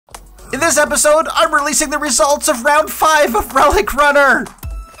In this episode, I'm releasing the results of round 5 of Relic Runner.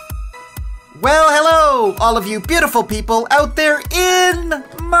 Well, hello, all of you beautiful people out there in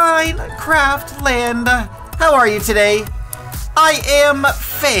Minecraft land. How are you today? I am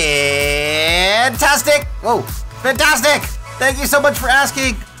fantastic. Whoa, fantastic. Thank you so much for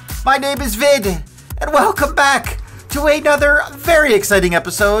asking. My name is Vid, and welcome back to another very exciting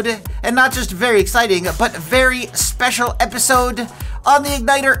episode. And not just very exciting, but very special episode on the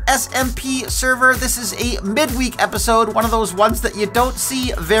IgnitorSMP server. This is a midweek episode, one of those ones that you don't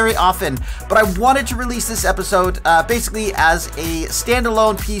see very often. But I wanted to release this episode basically as a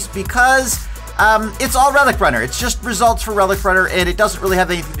standalone piece because it's all Relic Runner. It's just results for Relic Runner, and it doesn't really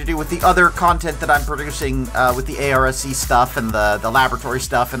have anything to do with the other content that I'm producing with the ARSC stuff and the laboratory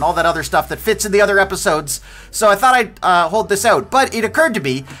stuff and all that other stuff that fits in the other episodes. So I thought I'd hold this out. But it occurred to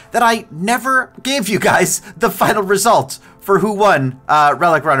me that I never gave you guys the final results for who won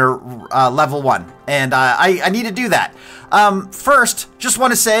Relic Runner level 1. And I need to do that. First, just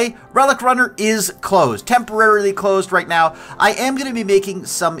want to say, Relic Runner is closed, temporarily closed right now. I am going to be making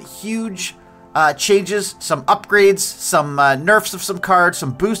some huge changes, some upgrades, some nerfs of some cards,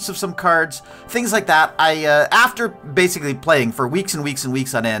 some boosts of some cards, things like that. After basically playing for weeks and weeks and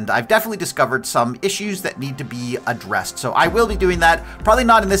weeks on end, I've definitely discovered some issues that need to be addressed. So I will be doing that, probably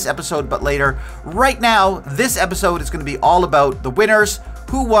not in this episode, but later. Right now, this episode is going to be all about the winners,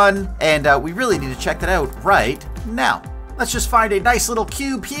 who won, and we really need to check that out right now. Let's just find a nice little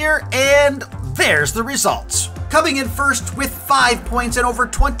cube here, and there's the results. Coming in first with 5 points and over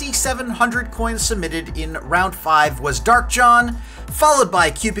 2,700 coins submitted in round 5 was Dark John, followed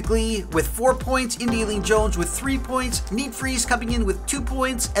by Cubically with 4 points, Indialing Jones with 3 points, Neat Freeze coming in with 2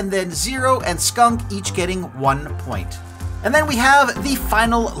 points, and then Zero and Skunk each getting 1 point. And then we have the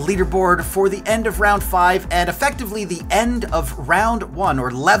final leaderboard for the end of round 5 and effectively the end of round 1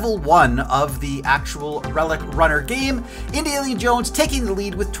 or level 1 of the actual Relic Runner game. Indialing Jones taking the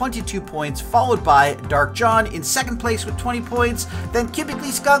lead with 22 points, followed by Dark John in second place with 20 points, then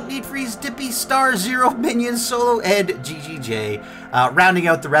Cubically, Skunk, Neat Freeze, Dippy, Star, Zero, Minion, Solo, and GGJ, rounding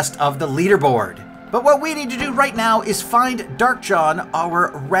out the rest of the leaderboard. But what we need to do right now is find Dark John,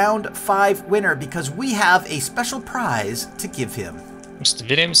 our round 5 winner, because we have a special prize to give him. Mr.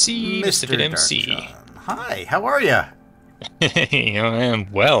 VidMC, Mr. VidMC. Hi, how are you? I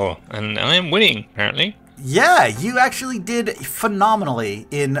am well, and I am winning, apparently. Yeah, you actually did phenomenally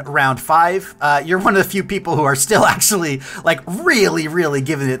in round 5. You're one of the few people who are still actually, like, really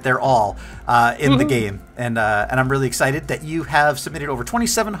giving it their all in the game. And I'm really excited that you have submitted over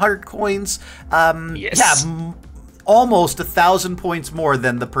 2,700 coins. Yes. Yeah, almost 1,000 points more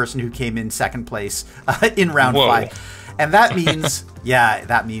than the person who came in second place in round 5. And that means, yeah,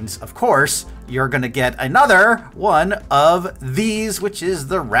 that means, of course, you're going to get another one of these, which is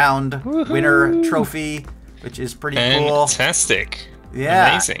the round winner trophy, which is pretty cool. Fantastic.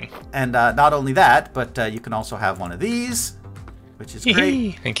 Yeah. Amazing. And not only that, but you can also have one of these, which is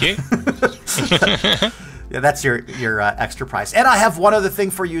great. Thank you. Yeah, that's your extra prize. And I have one other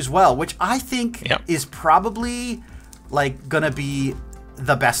thing for you as well, which I think is probably like going to be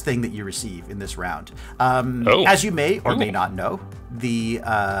the best thing that you receive in this round. As you may or may not know, the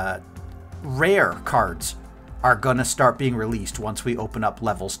rare cards are gonna start being released once we open up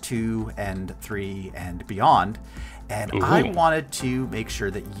levels 2 and 3 and beyond, and I wanted to make sure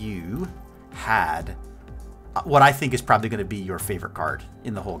that you had what I think is probably going to be your favorite card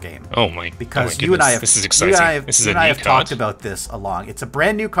in the whole game. Oh my! Because you and I have, this is exciting. You and I have talked about this a lot. It's a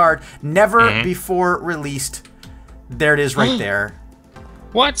brand new card, never before released. There it is, right there.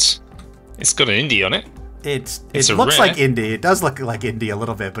 What? It's got an indie on it. It looks like indie. It does look like indie a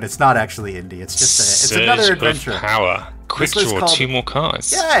little bit, but it's not actually indie. It's just it's another adventure. Power. Quick draw 2 more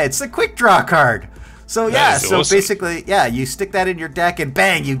cards. Yeah, it's a quick draw card. So yeah, so awesome. basically, yeah, you stick that in your deck and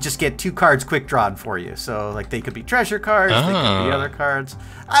bang, you just get 2 cards quick drawn for you. So like they could be treasure cards, they could be other cards.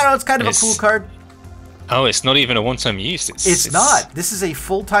 I don't know, it's kind of a cool card. Oh, it's not even a one-time use. It's not. This is a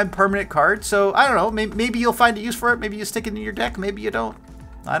full-time permanent card. So I don't know, maybe you'll find a use for it. Maybe you stick it in your deck. Maybe you don't.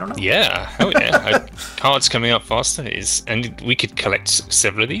 I don't know. Yeah, hell yeah. Cards coming up faster and we could collect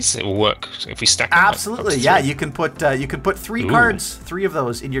several of these. It will work if we stack them. Absolutely, yeah. You can put 3 cards, 3 of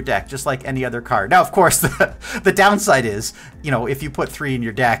those in your deck, just like any other card. Now, of course, the downside is, you know, if you put 3 in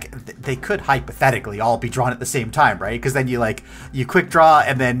your deck, they could hypothetically all be drawn at the same time, right? Because then you quick draw,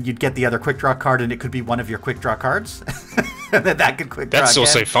 and then you'd get the other quick draw card, and it could be one of your quick draw cards. And then that could quick draw. That's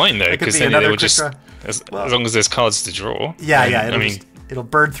also fine though, because then they will just as long as there's cards to draw. Yeah, yeah. It'll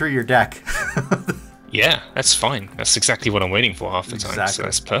burn through your deck. Yeah, that's fine. That's exactly what I'm waiting for half the time. So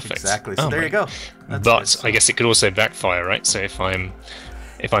that's perfect. Exactly. So there you go. But I guess it could also backfire, right? So if I'm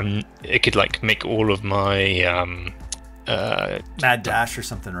it could like make all of my Mad Dash or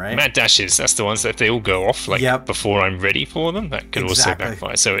something, right? Mad dashes, that's the ones that if they all go off like before I'm ready for them, that could also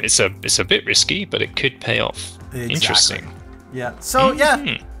backfire. So it's a bit risky, but it could pay off. Interesting. Yeah. So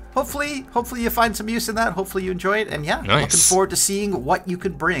yeah, hopefully you find some use in that. Hopefully you enjoy it, and yeah, looking forward to seeing what you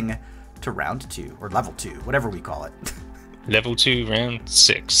could bring to round 2 or level 2, whatever we call it. Level 2, round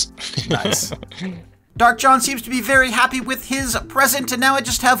 6. Nice. Dark John seems to be very happy with his present, and now I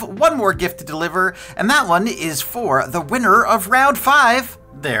just have one more gift to deliver, and that one is for the winner of round 5.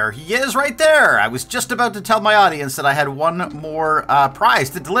 There he is right there. I was just about to tell my audience that I had one more prize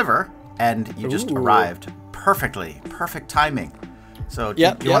to deliver, and you just arrived perfectly. Perfect timing. So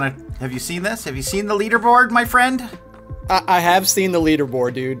have you seen this? Have you seen the leaderboard, my friend? I have seen the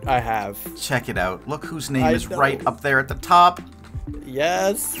leaderboard, dude. I have. Check it out. Look whose name is right up there at the top.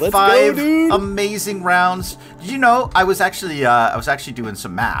 Yes, let's 5 go, dude. amazing rounds. Did you know I was actually doing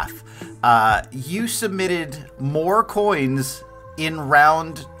some math. You submitted more coins in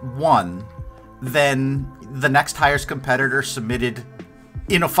round 1 than the next highest competitor submitted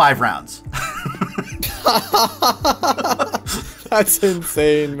in 5 rounds. That's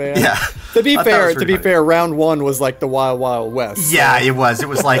insane, man. Yeah. To be fair, round 1 was like the Wild Wild West. Yeah, so. It was. It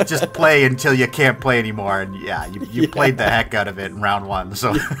was like just play until you can't play anymore, and yeah, you played the heck out of it in round 1.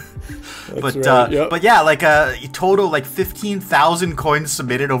 So, but yeah, like a total like 15,000 coins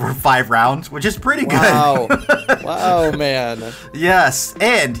submitted over 5 rounds, which is pretty good. Wow, man. Yes,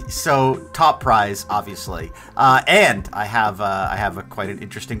 and so top prize, obviously, and I have quite an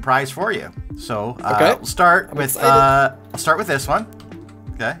interesting prize for you. So we'll start with this one.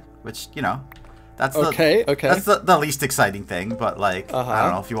 Okay. Which, you know, that's that's the least exciting thing, but like I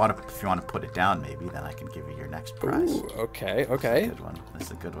don't know if you want to put it down, maybe then I can give you your next prize. Ooh, okay. That's a good one.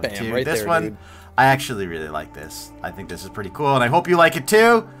 That's a good one too. Right this there, one, dude. I actually really like this. I think this is pretty cool, and I hope you like it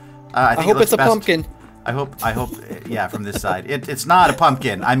too. I hope it's a pumpkin. I hope, yeah, from this side. It's not a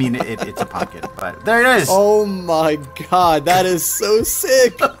pumpkin. I mean, it's a pumpkin, but there it is. Oh my god, that is so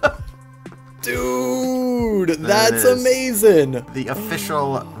sick. Dude, that's amazing. The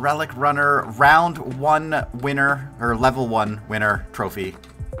official Relic Runner round 1 winner, or level 1 winner trophy.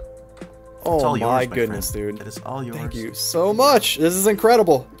 Oh my goodness, dude. It is all yours. Thank you so much. This is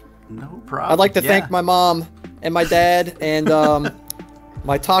incredible. No problem. I'd like to thank my mom and my dad and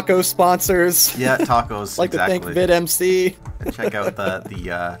my taco sponsors. Yeah, tacos. I'd like to thank VidMC. And check out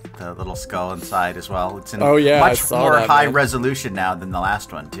the little skull inside as well. It's in much more high resolution now than the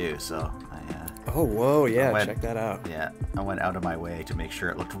last one too. So. Oh, whoa, yeah, check that out. Yeah, I went out of my way to make sure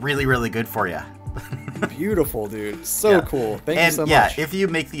it looked really, really good for you. Beautiful, dude. So cool. Thank you so much. And yeah, if you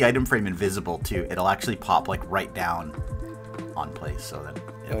make the item frame invisible too, it'll actually pop like right down on place. So then.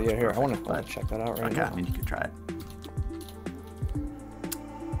 Oh yeah, here, I want to check that out right now. I mean, you can try it.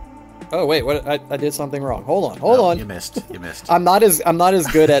 Oh wait, what? I did something wrong. Hold on. You missed. I'm not as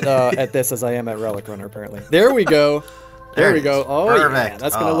good at this as I am at Relic Runner apparently. There we go. There we go. Oh, perfect. Yeah,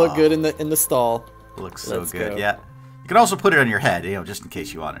 that's gonna look good in the stall. Looks so good. Yeah. You can also put it on your head, you know, just in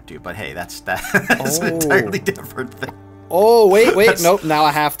case you wanted to. But hey, that's an entirely different thing. Oh wait, nope. Now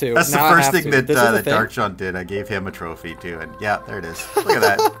I have to. That's the first thing that Dark John did. I gave him a trophy too, and yeah, there it is. Look at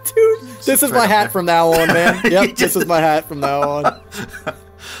that, dude. This is my hat from now on, man. Yep, this is my hat from now on.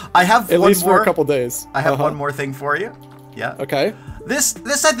 I have at least for a couple days. I have one more thing for you. Yeah. Okay. This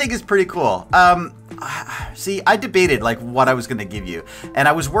I think is pretty cool. See, I debated like what I was going to give you, and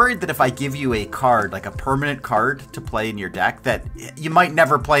I was worried that if I give you a card, like a permanent card to play in your deck, that you might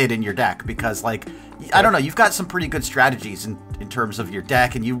never play it in your deck because, like, I don't know, you've got some pretty good strategies in terms of your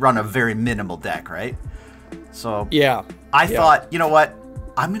deck, and you run a very minimal deck, right? So yeah, I thought, you know what,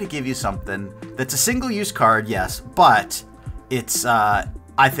 I'm going to give you something that's a single-use card, yes, but it's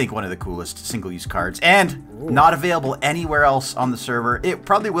I think one of the coolest single-use cards, and not available anywhere else on the server. It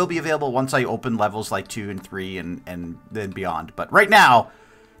probably will be available once I open levels like 2 and 3 and then beyond. But right now,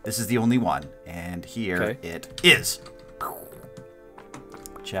 this is the only one, and here it is.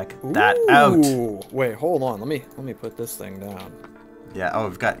 Check that out. Wait, hold on. Let me put this thing down. Yeah. Oh,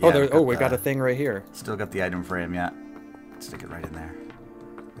 we've got. We got a thing right here. Still got the item frame. Yeah. Stick it right in there.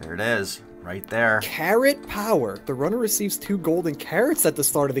 There it is. Right there. Carrot power. The runner receives 2 golden carrots at the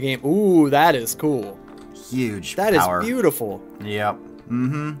start of the game. Ooh, that is cool. Huge That power. is beautiful. Yep.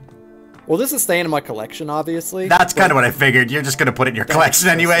 Mm-hmm. Well, this is staying in my collection, obviously. That's kind of what I figured. You're just going to put it in your collection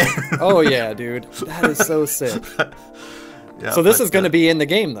anyway. Oh, yeah, dude. That is so sick. Yeah, so this is going to be in the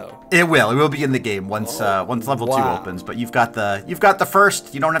game, though. It will. It will be in the game once level 2 opens. But you've got the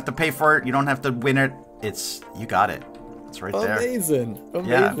first. You don't have to pay for it. You don't have to win it. You got it. It's right there. Amazing,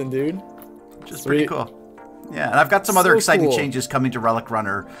 dude. Which is pretty cool. Yeah, and I've got some other exciting changes coming to Relic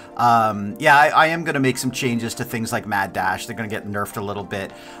Runner. Yeah, I am going to make some changes to things like Mad Dash. They're going to get nerfed a little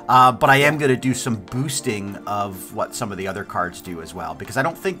bit. But I am going to do some boosting of what some of the other cards do as well, because I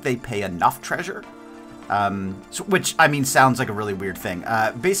don't think they pay enough treasure. Which, I mean, sounds like a really weird thing.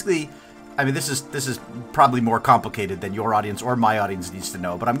 Basically, I mean, this is probably more complicated than your audience or my audience needs to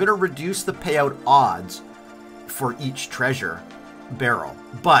know, but I'm going to reduce the payout odds for each treasure barrel.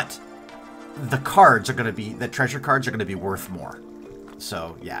 But the cards are going to be, the treasure cards are going to be worth more.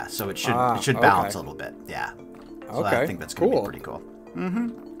 So, yeah, so it should balance a little bit. Yeah. So I think that's going to be pretty cool.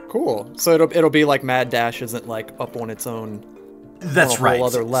 Mm-hmm. Cool. So it'll be like Mad Dash isn't like up on its own. That's right.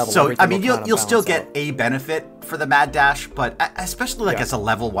 Other level. So I mean, you'll still get a benefit for the Mad Dash, but especially like as a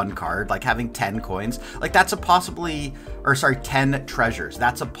level 1 card, like having 10 coins, like that's a 10 treasures.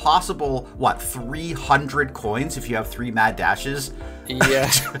 That's a possible 300 coins if you have 3 Mad Dashes.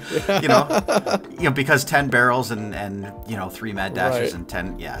 Yeah. you know, because 10 barrels and 3 Mad Dashes and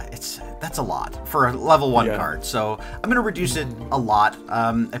 10. Yeah, that's a lot for a level 1 card. So I'm gonna reduce it a lot.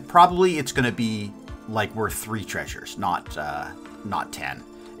 It's gonna be like worth 3 treasures, not 10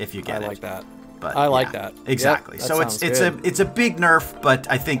 if you get it. I like that. But I like that. Exactly. Yep, so it's a big nerf, but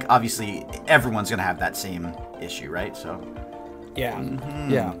I think obviously everyone's gonna have that same issue, right? So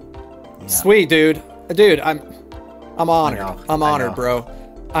yeah. Sweet, dude. I'm honored. I'm honored, bro.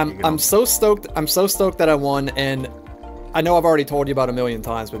 I'm so stoked. I'm so stoked that I won, and I know I've already told you about a million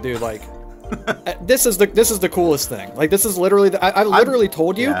times, but dude, like, this is the coolest thing. Like, this is literally I literally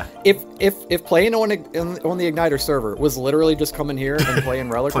told you if playing on the Igniter server was literally just coming here and playing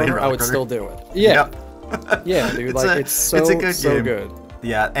Relic Runner, I would still do it. Yeah, yeah, dude. It's so good.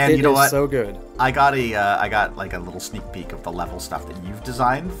 Yeah, and you know what? So good. I got like a little sneak peek of the level stuff that you've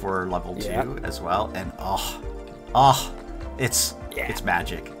designed for level 2 as well, and it's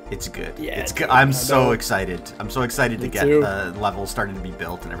magic. It's good. Yeah, it's good. I'm so excited. I'm so excited to get the levels starting to be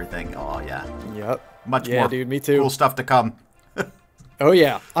built and everything. Oh yeah. Yep. Much more dude, me too. Cool stuff to come. Oh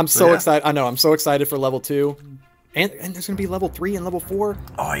yeah. I'm so excited. I know. I'm so excited for level 2. And there's gonna be level 3 and level 4.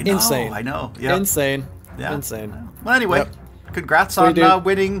 Oh, I know. Insane. I know. Yeah. Insane. Yeah. Insane. Well, anyway, congrats on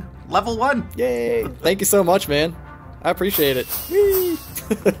winning level 1. Yay! Thank you so much, man. I appreciate it. Whee!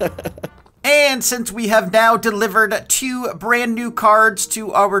 And since we have now delivered 2 brand new cards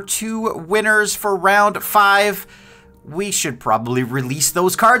to our 2 winners for round 5, we should probably release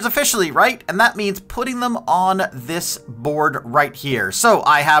those cards officially, right? And that means putting them on this board right here. So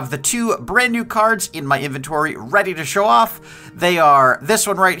I have the 2 brand new cards in my inventory ready to show off. They are this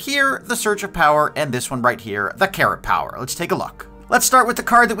one right here, the Surge of Power, and this one right here, the Carrot Power. Let's take a look. Let's start with the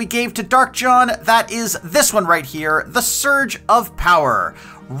card that we gave to Dark John. That is this one right here, the Surge of Power.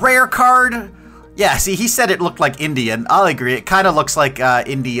 Rare card. Yeah, see, he said it looked like Indy, and I'll agree. It kind of looks like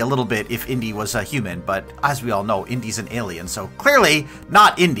Indy a little bit if Indy was a human, but as we all know, Indy's an alien, so clearly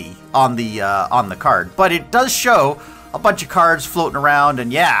not Indy on the card. But it does show a bunch of cards floating around,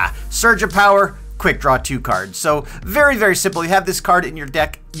 and yeah, Surge of Power, quick draw 2 cards. So very, very simple. You have this card in your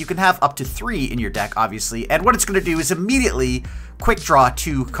deck. You can have up to 3 in your deck, obviously, and what it's going to do is immediately quick draw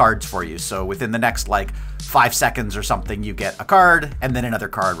 2 cards for you. So within the next, like, 5 seconds or something, you get a card and then another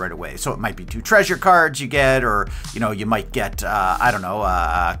card right away. So it might be 2 treasure cards you get, or, you know, you might get, I don't know,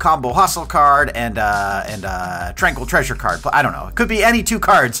 a combo hustle card and a tranquil treasure card. But I don't know. It could be any 2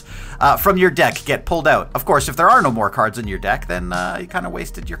 cards from your deck get pulled out. Of course, if there are no more cards in your deck, then you kind of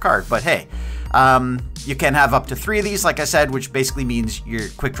wasted your card. But hey, you can have up to 3 of these, like I said, which basically means you're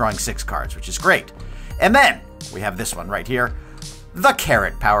quick drawing 6 cards, which is great. And then we have this one right here. The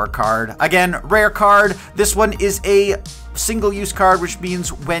Carrot Power card. Again, rare card. This one is a single-use card, which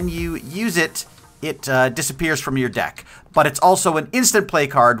means when you use it, it disappears from your deck. But it's also an instant play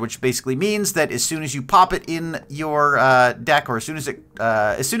card, which basically means that as soon as you pop it in your deck, or as soon as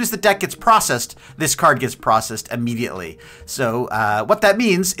the deck gets processed, this card gets processed immediately. So what that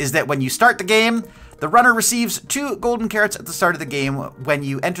means is that when you start the game, the runner receives 2 golden carrots at the start of the game. When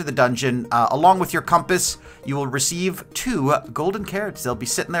you enter the dungeon, along with your compass, you will receive 2 golden carrots. They'll be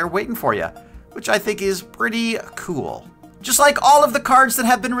sitting there waiting for you, which I think is pretty cool. Just like all of the cards that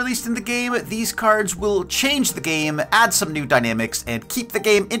have been released in the game, these cards will change the game, add some new dynamics, and keep the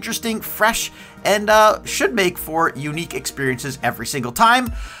game interesting, fresh, and should make for unique experiences every single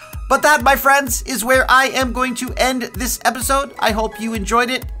time. But that, my friends, is where I am going to end this episode. I hope you enjoyed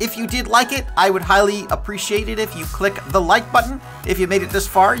it. If you did like it, I would highly appreciate it if you click the like button. If you made it this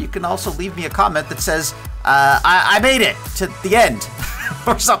far, you can also leave me a comment that says, I made it to the end.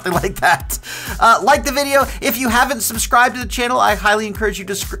 or something like that. Like the video. If you haven't subscribed to the channel, I highly encourage you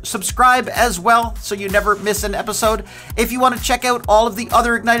to subscribe as well so you never miss an episode. If you want to check out all of the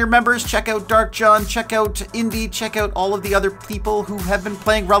other Igniter members, check out Dark John, check out Indy, check out all of the other people who have been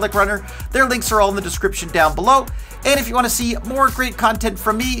playing Relic Runner. Their links are all in the description down below. And if you want to see more great content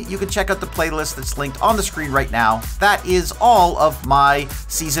from me, you can check out the playlist that's linked on the screen right now. That is all of my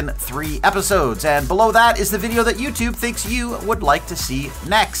Season 3 episodes. And below that is the video that YouTube thinks you would like to see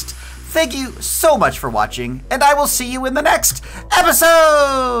next. Thank you so much for watching, and I will see you in the next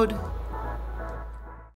episode!